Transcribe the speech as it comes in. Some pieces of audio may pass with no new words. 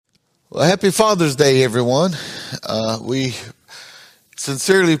Well, happy Father's Day, everyone. We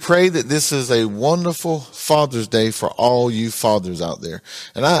sincerely pray that this is a wonderful Father's Day for all you fathers out there.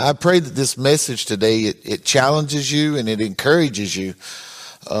 And I pray that this message today, it challenges you and it encourages you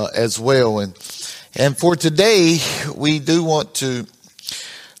as well. And for today, we do want to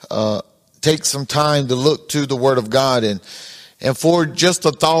take some time to look to the Word of God. And for just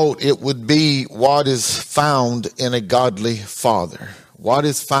a thought, it would be what is found in a godly father. What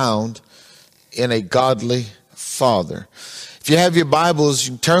is found in a godly father. If you have your Bibles,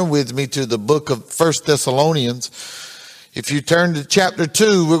 you can turn with me to the book of 1 Thessalonians. If you turn to chapter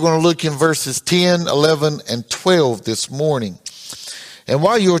 2, we're going to look in verses 10, 11, and 12 this morning. And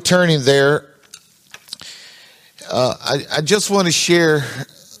while you're turning there, I just want to share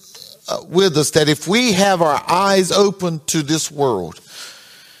with us that if we have our eyes open to this world,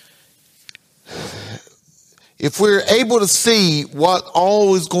 if we're able to see what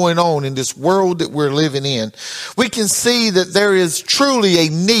all is going on in this world that we're living in, we can see that there is truly a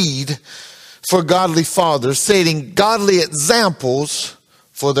need for godly fathers setting godly examples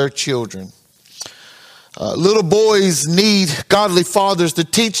for their children. Little boys need godly fathers to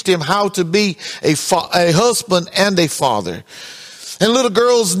teach them how to be a husband and a father. And little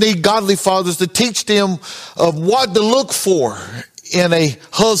girls need godly fathers to teach them of what to look for in a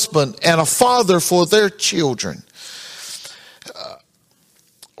husband and a father for their children.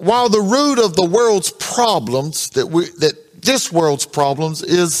 While the root of the world's problems, that this world's problems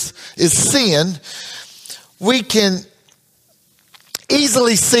is sin, we can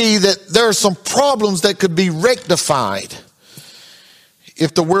easily see that there are some problems that could be rectified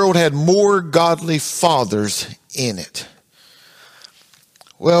if the world had more godly fathers in it.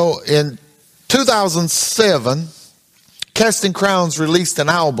 Well, in 2007, Casting Crowns released an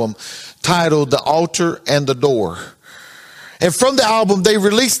album titled The Altar and the Door. And from the album, they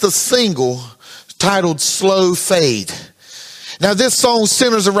released a single titled Slow Fade. Now, this song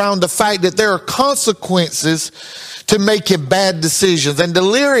centers around the fact that there are consequences to making bad decisions. And the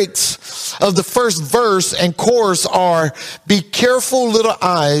lyrics of the first verse and chorus are, "Be careful, little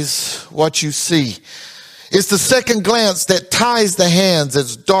eyes, what you see. It's the second glance that ties the hands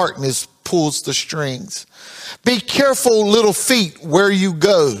as darkness pulls the strings. Be careful, little feet, where you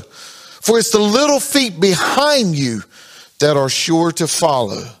go, for it's the little feet behind you that are sure to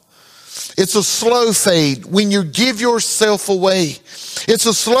follow." It's a slow fade when you give yourself away. It's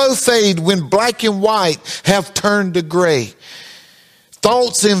a slow fade when black and white have turned to gray.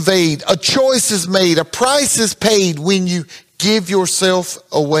 Thoughts invade, a choice is made, a price is paid when you give yourself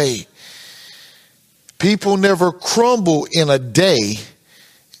away. People never crumble in a day.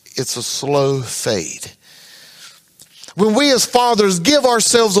 It's a slow fade. When we as fathers give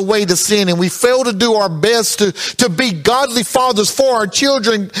ourselves away to sin and we fail to do our best to be godly fathers for our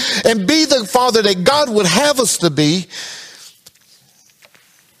children and be the father that God would have us to be,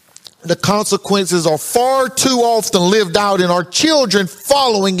 the consequences are far too often lived out in our children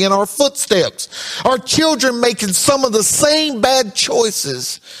following in our footsteps. Our children making some of the same bad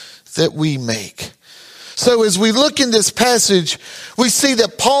choices that we make. So as we look in this passage, we see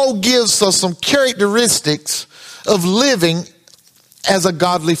that Paul gives us some characteristics of living as a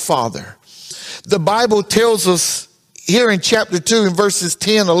godly father. The Bible tells us here in chapter 2 in verses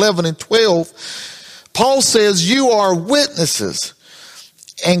 10, 11, and 12, Paul says, "You are witnesses,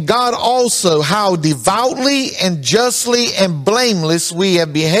 and God also, how devoutly and justly and blameless we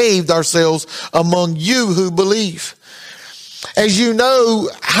have behaved ourselves among you who believe. As you know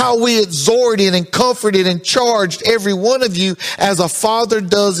how we exhorted and comforted and charged every one of you as a father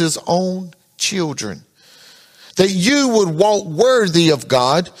does his own children, that you would walk worthy of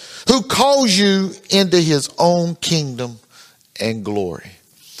God who calls you into his own kingdom and glory."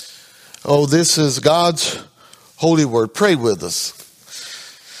 Oh, this is God's holy word. Pray with us.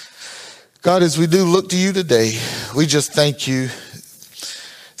 God, as we do look to you today, we just thank you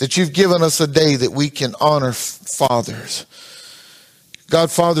that you've given us a day that we can honor fathers. God,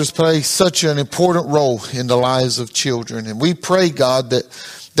 fathers play such an important role in the lives of children. And we pray, God,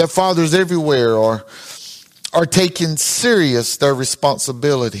 that fathers everywhere are taking serious their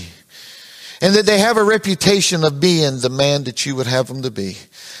responsibility and that they have a reputation of being the man that you would have them to be.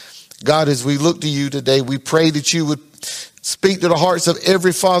 God, as we look to you today, we pray that you would speak to the hearts of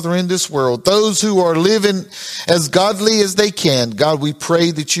every father in this world, those who are living as godly as they can. God, we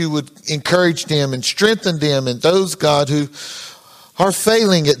pray that you would encourage them and strengthen them, and those, God, who are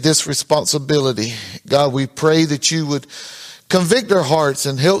failing at this responsibility, God, we pray that you would convict their hearts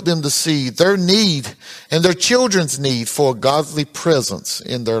and help them to see their need and their children's need for a godly presence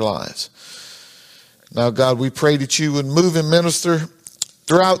in their lives. Now, God, we pray that you would move and minister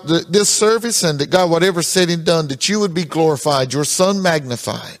throughout this service, and that God, whatever said and done, that you would be glorified, your Son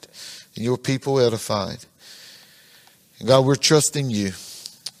magnified, and your people edified. And God, we're trusting you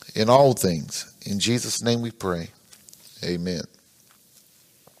in all things. In Jesus' name we pray. Amen.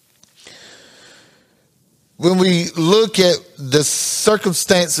 When we look at the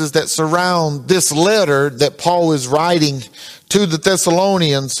circumstances that surround this letter that Paul is writing to the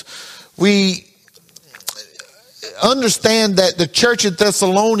Thessalonians, we understand that the church at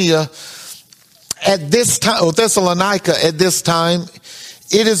Thessalonica at this time, or Thessalonica at this time,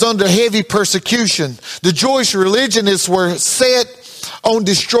 it is under heavy persecution. The Jewish religionists were set on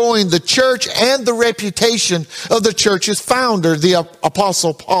destroying the church and the reputation of the church's founder, the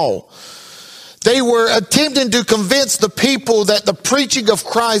Apostle Paul. They were attempting to convince the people that the preaching of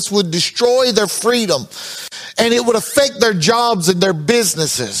Christ would destroy their freedom and it would affect their jobs and their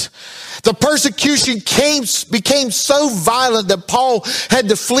businesses. The persecution became so violent that Paul had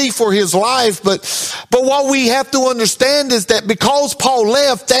to flee for his life. But what we have to understand is that because Paul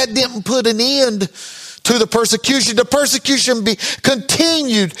left, that didn't put an end to the persecution. The persecution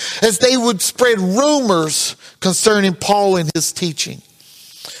continued as they would spread rumors concerning Paul and his teaching.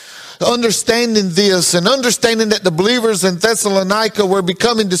 Understanding this and understanding that the believers in Thessalonica were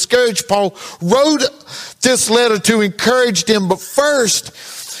becoming discouraged, Paul wrote this letter to encourage them. But first,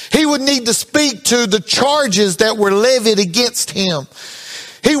 he would need to speak to the charges that were levied against him.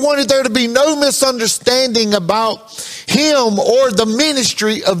 He wanted there to be no misunderstanding about him or the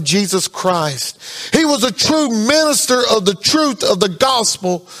ministry of Jesus Christ. He was a true minister of the truth of the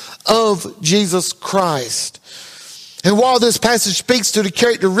gospel of Jesus Christ. And while this passage speaks to the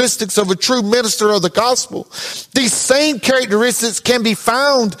characteristics of a true minister of the gospel, these same characteristics can be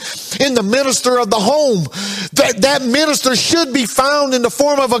found in the minister of the home. That minister should be found in the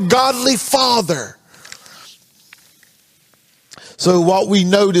form of a godly father. So what we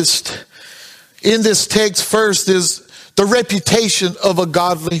noticed in this text first is the reputation of a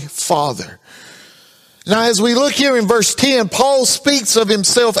godly father. Now, as we look here in verse 10, Paul speaks of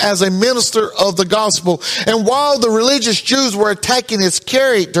himself as a minister of the gospel. And while the religious Jews were attacking his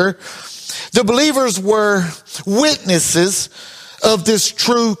character, the believers were witnesses of this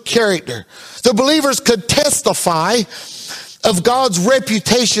true character. The believers could testify of God's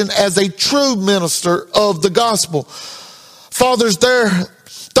reputation as a true minister of the gospel. Fathers,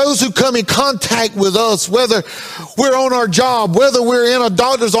 those who come in contact with us, whether we're on our job, whether we're in a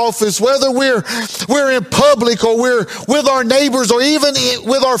doctor's office, whether we're in public or we're with our neighbors or even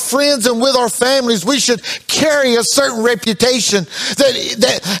with our friends and with our families, we should carry a certain reputation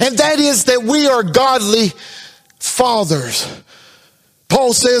and that is that we are godly fathers.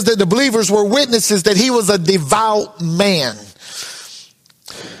 Paul says that the believers were witnesses that he was a devout man.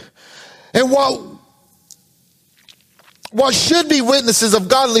 And what should be witnesses of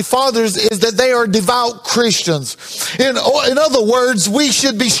godly fathers is that they are devout Christians. In other words, we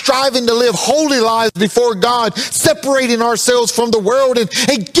should be striving to live holy lives before God, separating ourselves from the world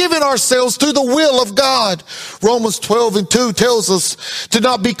and giving ourselves to the will of God. Romans 12:2 tells us to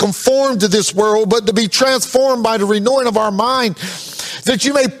not be conformed to this world, but to be transformed by the renewing of our mind, that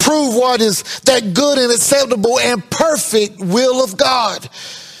you may prove what is that good and acceptable and perfect will of God.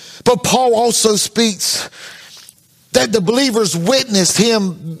 But Paul also speaks that the believers witnessed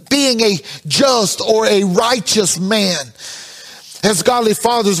him being a just or a righteous man. As godly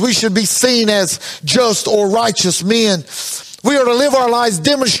fathers, we should be seen as just or righteous men. We are to live our lives,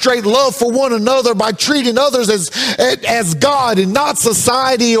 demonstrate love for one another by treating others as God and not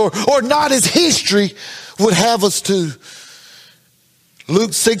society or not as history would have us to.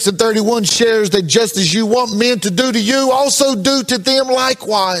 Luke 6:31 shares that just as you want men to do to you, also do to them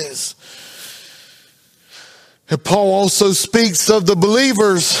likewise. And Paul also speaks of the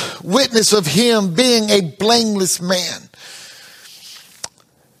believer's witness of him being a blameless man.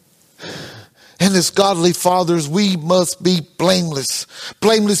 And as godly fathers, we must be blameless.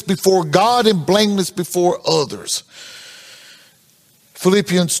 Blameless before God and blameless before others.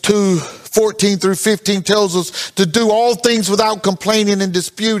 Philippians 2:14-15 tells us to do all things without complaining and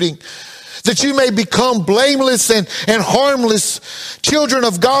disputing, that you may become blameless and harmless children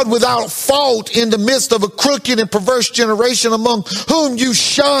of God without fault in the midst of a crooked and perverse generation among whom you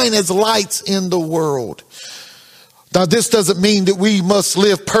shine as lights in the world. Now, this doesn't mean that we must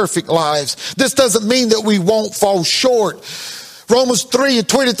live perfect lives. This doesn't mean that we won't fall short. Romans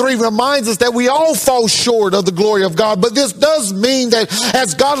 3:23 reminds us that we all fall short of the glory of God. But this does mean that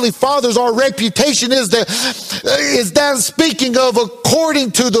as godly fathers, our reputation is that speaking of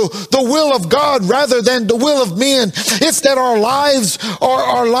according to the will of God rather than the will of men. It's that our lives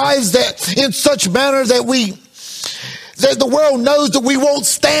are lives that in such manner that that the world knows that we won't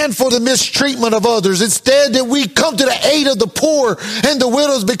stand for the mistreatment of others. Instead, that we come to the aid of the poor and the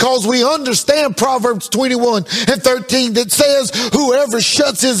widows because we understand Proverbs 21:13 that says, whoever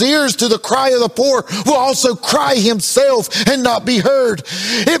shuts his ears to the cry of the poor will also cry himself and not be heard.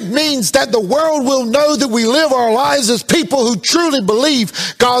 It means that the world will know that we live our lives as people who truly believe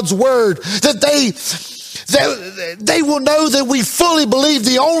God's word, that they will know that we fully believe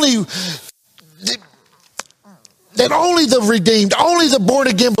that only the redeemed, only the born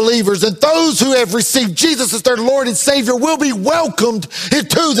again believers and those who have received Jesus as their Lord and Savior will be welcomed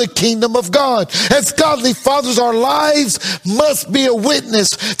into the kingdom of God. As godly fathers, our lives must be a witness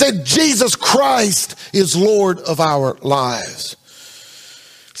that Jesus Christ is Lord of our lives.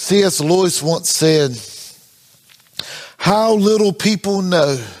 C.S. Lewis once said, how little people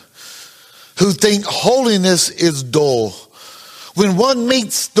know who think holiness is dull. When one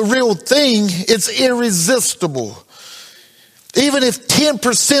meets the real thing, it's irresistible. Even if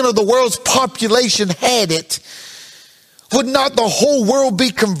 10% of the world's population had it, would not the whole world be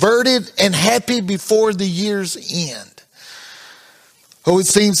converted and happy before the year's end? Oh, it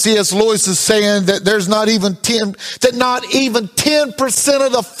seems C.S. Lewis is saying that not even 10%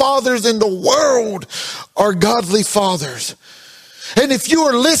 of the fathers in the world are godly fathers. And if you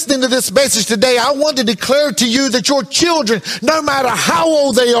are listening to this message today, I want to declare to you that your children, no matter how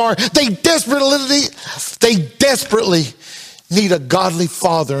old they are, they desperately need a godly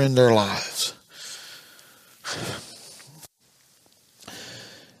father in their lives.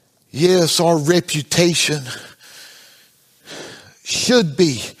 Yes, our reputation should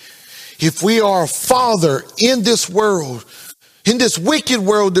be, if we are a father in this world, in this wicked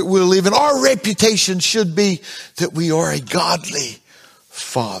world that we live in, our reputation should be that we are a godly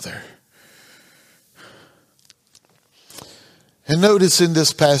father. And notice in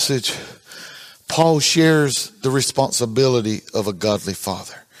this passage, Paul shares the responsibility of a godly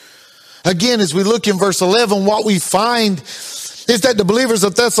father. Again, as we look in verse 11, what we find is that the believers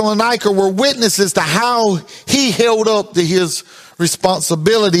of Thessalonica were witnesses to how he held up to his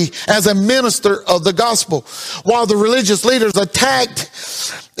responsibility as a minister of the gospel. While the religious leaders attacked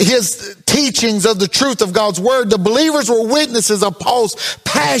his teachings of the truth of God's word, the believers were witnesses of Paul's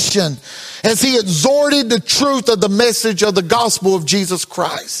passion as he exhorted the truth of the message of the gospel of Jesus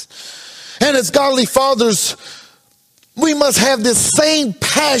Christ. And as godly fathers, we must have this same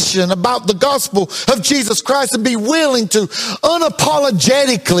passion about the gospel of Jesus Christ and be willing to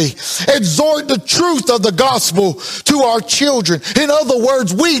unapologetically exhort the truth of the gospel to our children. In other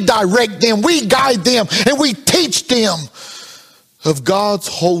words, we direct them, we guide them, and we teach them of God's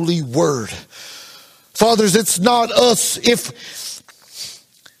holy word. Fathers, it's not us. If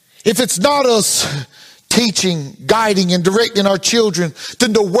it's not us teaching, guiding, and directing our children,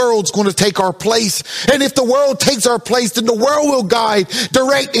 then the world's going to take our place. And if the world takes our place, then the world will guide,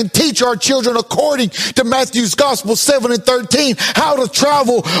 direct, and teach our children according to Matthew's Gospel 7:13, how to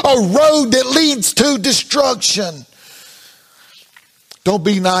travel a road that leads to destruction. Don't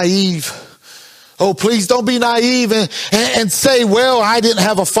be naive. Oh, please don't be naive and say, well, I didn't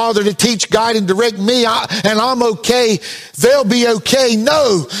have a father to teach, guide, and direct me, and I'm okay. They'll be okay.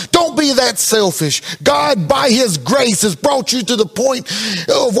 No, don't be that selfish. God, by his grace, has brought you to the point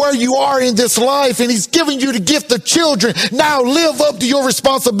of where you are in this life, and he's given you the gift of children. Now live up to your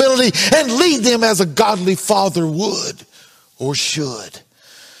responsibility and lead them as a godly father would or should.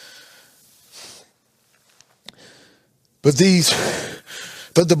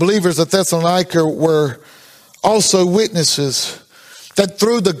 But the believers of Thessalonica were also witnesses that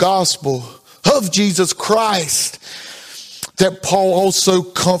through the gospel of Jesus Christ, that Paul also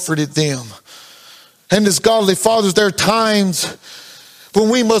comforted them. And as godly fathers, there are times when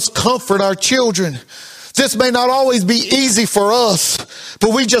we must comfort our children. This may not always be easy for us,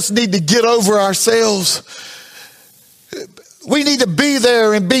 but we just need to get over ourselves. We need to be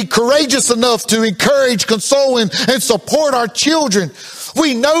there and be courageous enough to encourage, console, and support our children.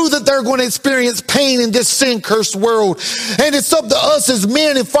 We know that they're going to experience pain in this sin-cursed world. And it's up to us as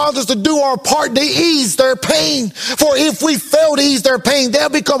men and fathers to do our part to ease their pain. For if we fail to ease their pain, they'll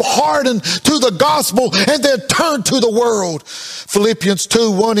become hardened to the gospel and they'll turn to the world. Philippians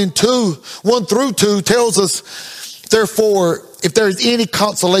 2:1 through 2 tells us, therefore, if there is any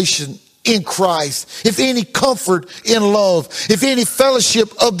consolation in Christ, if any comfort in love, if any fellowship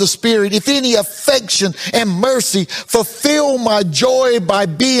of the Spirit, if any affection and mercy, fulfill my joy by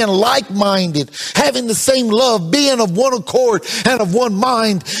being like-minded, having the same love, being of one accord and of one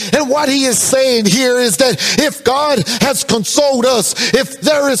mind. And what he is saying here is that if God has consoled us, if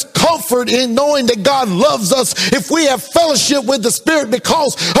there is comfort in knowing that God loves us, if we have fellowship with the Spirit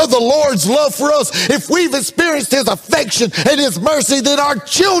because of the Lord's love for us, if we've experienced his affection and his mercy, then our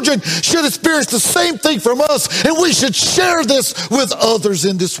children should experience the same thing from us, and we should share this with others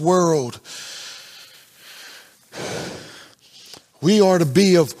in this world. We are to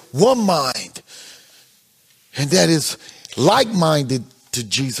be of one mind, and that is like-minded to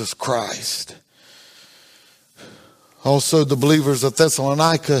Jesus Christ. Also, the believers of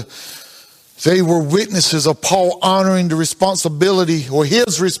Thessalonica, they were witnesses of Paul honoring the responsibility, or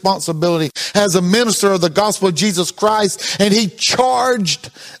his responsibility as a minister of the gospel of Jesus Christ, and he charged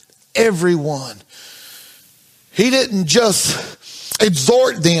everyone. He didn't just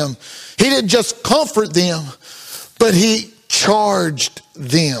exhort them. He didn't just comfort them, but he charged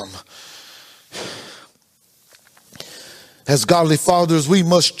them. As godly fathers, we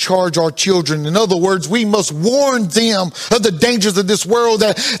must charge our children. In other words, we must warn them of the dangers of this world,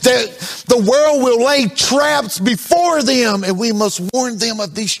 that the world will lay traps before them, and we must warn them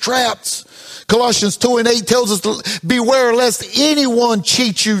of these traps. Colossians 2:8 tells us to beware lest anyone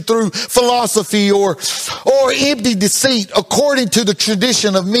cheat you through philosophy or empty deceit, according to the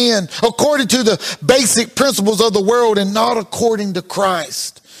tradition of men, according to the basic principles of the world, and not according to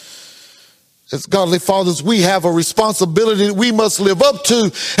Christ. As godly fathers, we have a responsibility that we must live up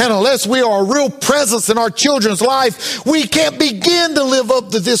to. And unless we are a real presence in our children's life, we can't begin to live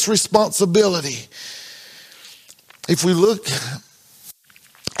up to this responsibility. If we look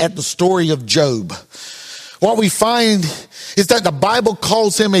at the story of Job, what we find is that the Bible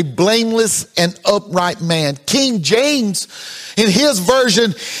calls him a blameless and upright man. King James, in his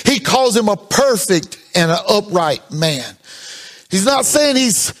version, he calls him a perfect and an upright man. He's not saying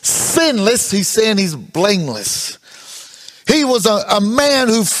he's sinless, he's saying he's blameless. He was a man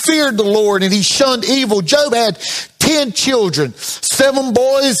who feared the Lord and he shunned evil. Job had 10 children, 7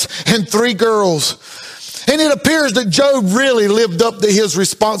 boys and 3 girls. And it appears that Job really lived up to his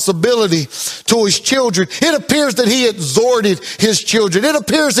responsibility to his children. It appears that he exhorted his children. It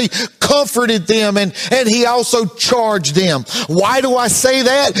appears he comforted them and he also charged them. Why do I say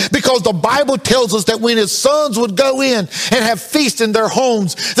that? Because the Bible tells us that when his sons would go in and have feast in their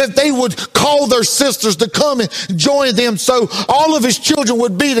homes, that they would call their sisters to come and join them. So all of his children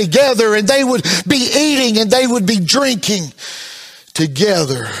would be together and they would be eating and they would be drinking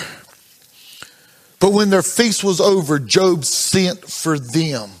together. But when their feast was over, Job sent for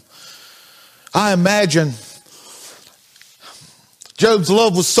them. I imagine Job's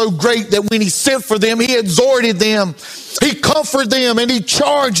love was so great that when he sent for them, he exhorted them, he comforted them, and he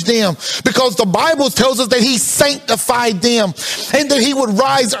charged them. Because the Bible tells us that he sanctified them and that he would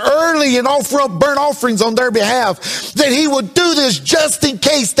rise early and offer up burnt offerings on their behalf. That he would do this just in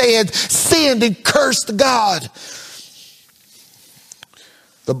case they had sinned and cursed God.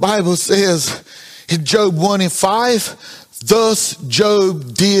 The Bible says in Job 1:5, thus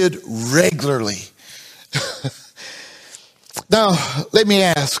Job did regularly. Now, let me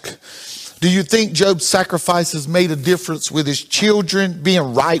ask, do you think Job's sacrifices made a difference with his children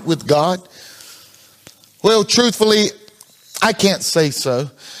being right with God? Well, truthfully, I can't say so.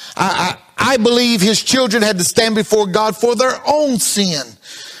 I believe his children had to stand before God for their own sin.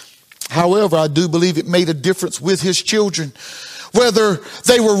 However, I do believe it made a difference with his children. Whether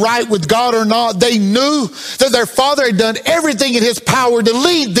they were right with God or not, they knew that their father had done everything in his power to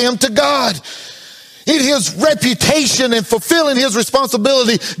lead them to God. In his reputation and fulfilling his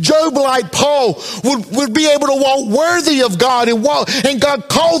responsibility, Job, like Paul, would be able to walk worthy of God and God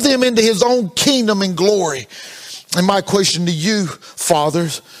called them into his own kingdom and glory. And my question to you,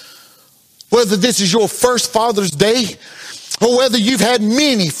 fathers, whether this is your first Father's Day or whether you've had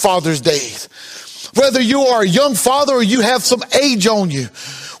many Father's Days, whether you are a young father or you have some age on you,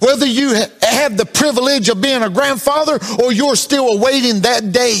 whether you have the privilege of being a grandfather or you're still awaiting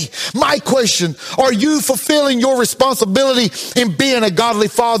that day. My question, are you fulfilling your responsibility in being a godly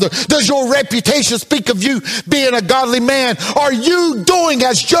father? Does your reputation speak of you being a godly man? Are you doing,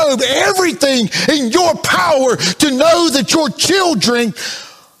 as Job, everything in your power to know that your children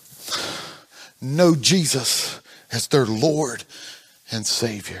know Jesus as their Lord and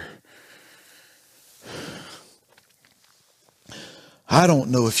Savior? I don't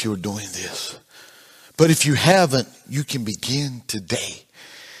know if you're doing this, but if you haven't, you can begin today.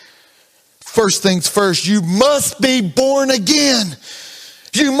 First things first, you must be born again.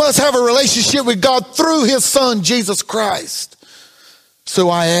 You must have a relationship with God through his son, Jesus Christ. So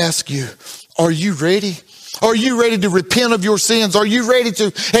I ask you, are you ready? Are you ready to repent of your sins? Are you ready to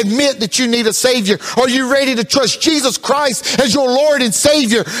admit that you need a Savior? Are you ready to trust Jesus Christ as your Lord and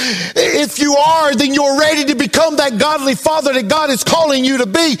Savior? If you are, then you're ready to become that godly father that God is calling you to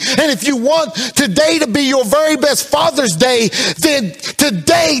be. And if you want today to be your very best Father's Day, then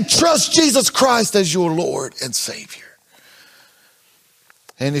today trust Jesus Christ as your Lord and Savior.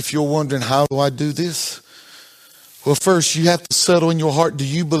 And if you're wondering, how do I do this? Well, first you have to settle in your heart, do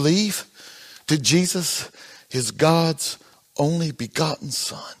you believe that Jesus is God's only begotten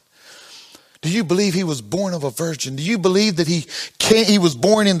Son? Do you believe he was born of a virgin? Do you believe that he was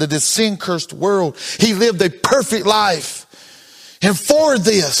born into this sin-cursed world? He lived a perfect life. And for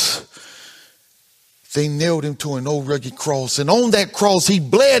this, they nailed him to an old rugged cross. And on that cross, he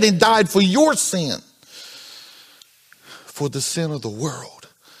bled and died for your sin, for the sin of the world.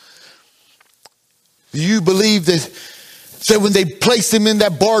 Do you believe that when they placed him in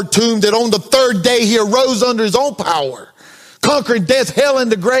that barred tomb, that on the third day he arose under his own power, conquering death, hell,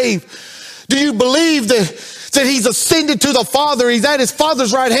 and the grave? Do you believe that he's ascended to the Father? He's at his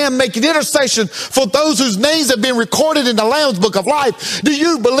Father's right hand making intercession for those whose names have been recorded in the Lamb's Book of Life. Do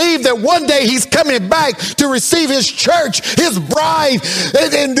you believe that one day he's coming back to receive his church, his bride,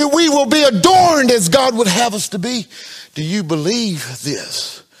 and we will be adorned as God would have us to be? Do you believe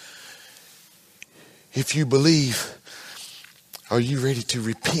this? If you believe, are you ready to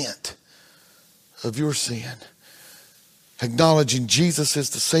repent of your sin, acknowledging Jesus as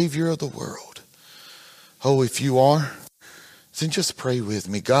the Savior of the world? Oh, if you are, then just pray with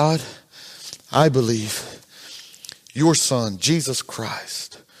me. God, I believe your Son, Jesus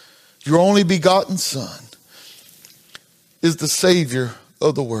Christ, your only begotten Son, is the Savior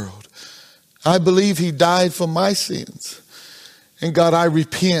of the world. I believe he died for my sins. And God, I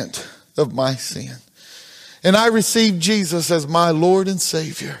repent of my sin. And I receive Jesus as my Lord and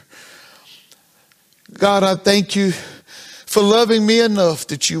Savior. God, I thank you for loving me enough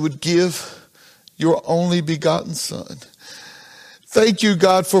that you would give your only begotten Son. Thank you,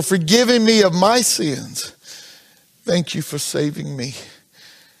 God, for forgiving me of my sins. Thank you for saving me.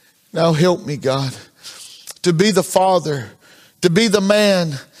 Now help me, God, to be the father, to be the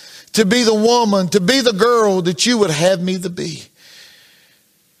man, to be the woman, to be the girl that you would have me to be.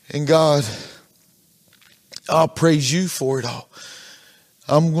 And God, I'll praise you for it all.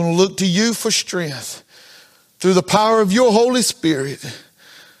 I'm going to look to you for strength. Through the power of your Holy Spirit,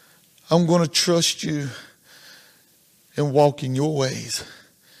 I'm going to trust you and walk in your ways.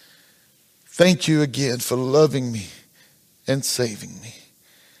 Thank you again for loving me and saving me.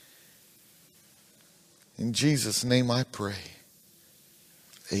 In Jesus' name I pray.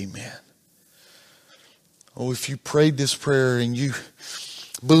 Amen. Oh, if you prayed this prayer and you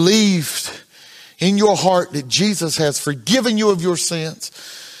believed in your heart that Jesus has forgiven you of your sins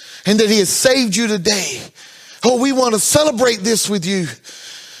and that he has saved you today, oh, we want to celebrate this with you.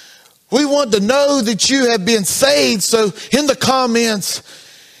 We want to know that you have been saved. So in the comments,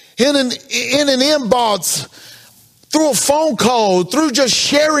 in an inbox, through a phone call, through just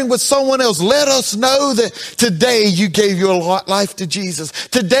sharing with someone else, let us know that today you gave your life to Jesus.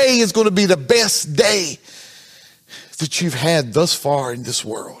 Today is going to be the best day that you've had thus far in this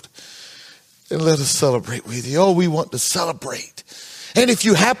world. And let us celebrate with you. Oh, we want to celebrate. And if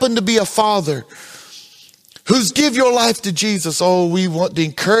you happen to be a father who's give your life to Jesus, oh, we want to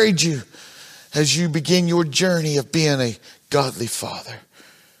encourage you as you begin your journey of being a godly father.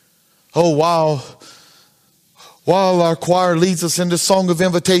 Oh, while our choir leads us in the song of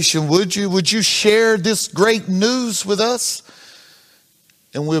invitation, would you share this great news with us?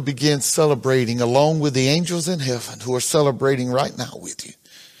 And we'll begin celebrating along with the angels in heaven who are celebrating right now with you.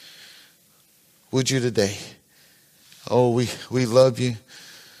 Would you today? Oh, we love you.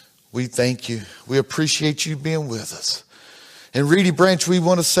 We thank you. We appreciate you being with us. And Reedy Branch, we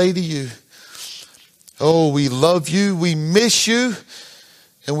want to say to you, oh, we love you. We miss you.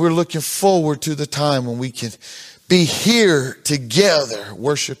 And we're looking forward to the time when we can be here together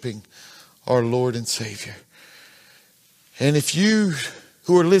worshiping our Lord and Savior. And if you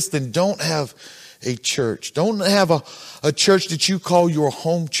who are listening don't have a church, don't have a church that you call your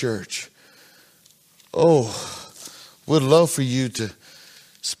home church, oh, we'd love for you to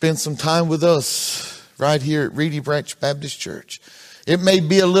spend some time with us right here at Reedy Branch Baptist Church. It may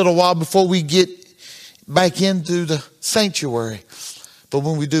be a little while before we get back into the sanctuary. But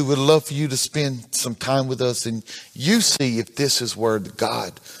when we do, we'd love for you to spend some time with us and you see if this is where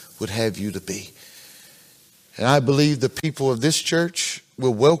God would have you to be. And I believe the people of this church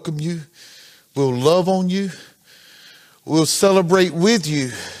will welcome you, will love on you, we'll celebrate with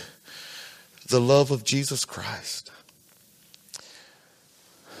you the love of Jesus Christ.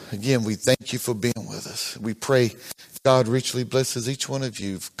 Again, we thank you for being with us. We pray God richly blesses each one of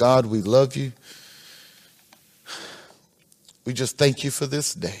you. God, we love you. We just thank you for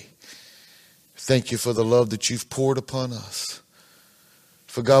this day. Thank you for the love that you've poured upon us.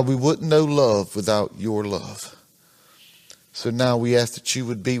 For God, we wouldn't know love without your love. So now we ask that you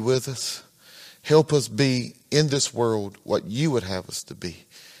would be with us. Help us be in this world what you would have us to be.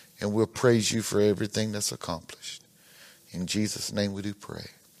 And we'll praise you for everything that's accomplished. In Jesus' name we do pray.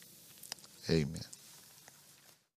 Amen.